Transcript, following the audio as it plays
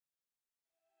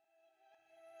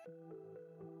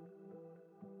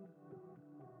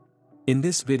In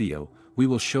this video, we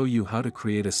will show you how to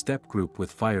create a step group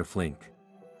with FireFlink.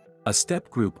 A step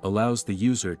group allows the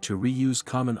user to reuse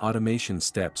common automation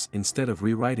steps instead of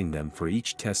rewriting them for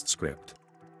each test script.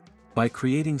 By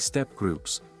creating step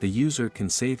groups, the user can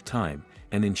save time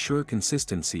and ensure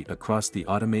consistency across the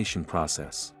automation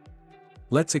process.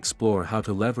 Let's explore how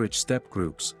to leverage step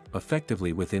groups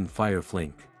effectively within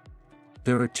FireFlink.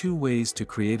 There are two ways to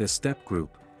create a step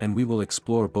group, and we will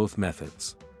explore both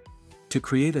methods. To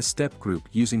create a step group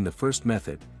using the first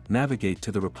method, navigate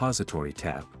to the Repository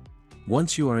tab.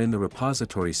 Once you are in the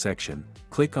Repository section,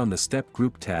 click on the Step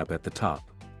Group tab at the top.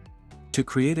 To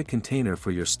create a container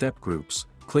for your step groups,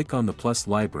 click on the plus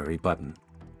library button.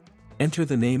 Enter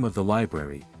the name of the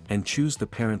library, and choose the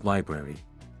parent library.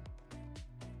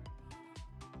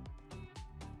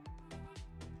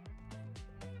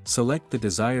 Select the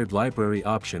desired library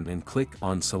option and click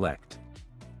on Select.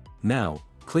 Now,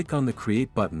 click on the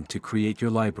Create button to create your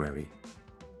library.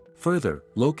 Further,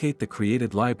 locate the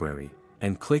created library,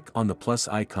 and click on the plus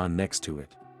icon next to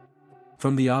it.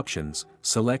 From the options,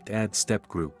 select Add Step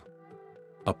Group.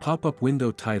 A pop-up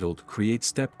window titled Create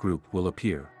Step Group will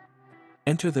appear.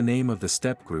 Enter the name of the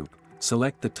step group,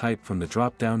 select the type from the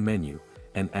drop-down menu,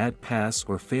 and add pass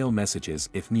or fail messages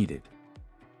if needed.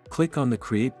 Click on the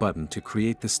Create button to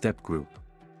create the step group.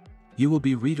 You will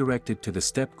be redirected to the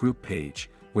step group page,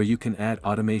 where you can add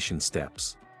automation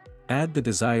steps. Add the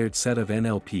desired set of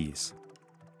NLPs.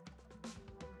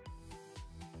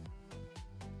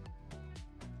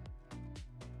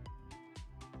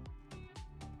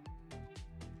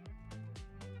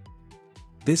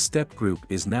 This step group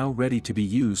is now ready to be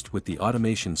used with the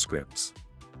automation scripts.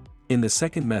 In the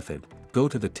second method, go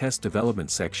to the test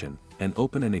development section, and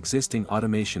open an existing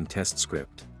automation test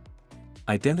script.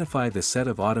 Identify the set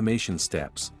of automation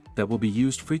steps that will be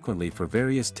used frequently for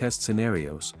various test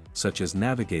scenarios, such as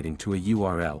navigating to a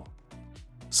URL.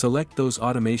 Select those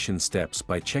automation steps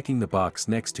by checking the box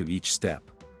next to each step.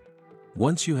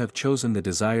 Once you have chosen the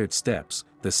desired steps,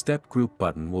 the Step Group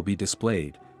button will be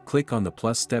displayed. Click on the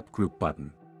plus Step Group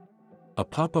button. A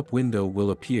pop-up window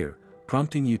will appear,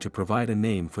 prompting you to provide a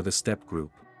name for the step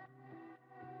group.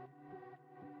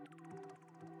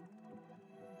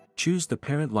 Choose the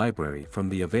parent library from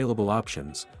the available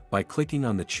options by clicking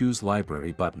on the Choose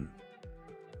Library button.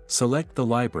 Select the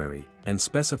library, and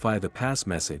specify the pass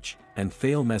message and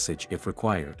fail message if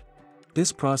required.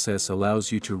 This process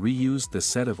allows you to reuse the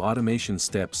set of automation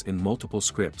steps in multiple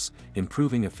scripts,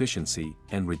 improving efficiency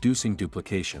and reducing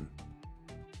duplication.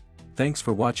 Thanks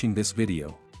for watching this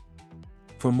video.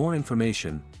 For more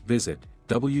information, visit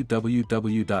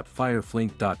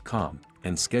www.fireflink.com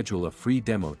and schedule a free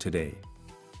demo today.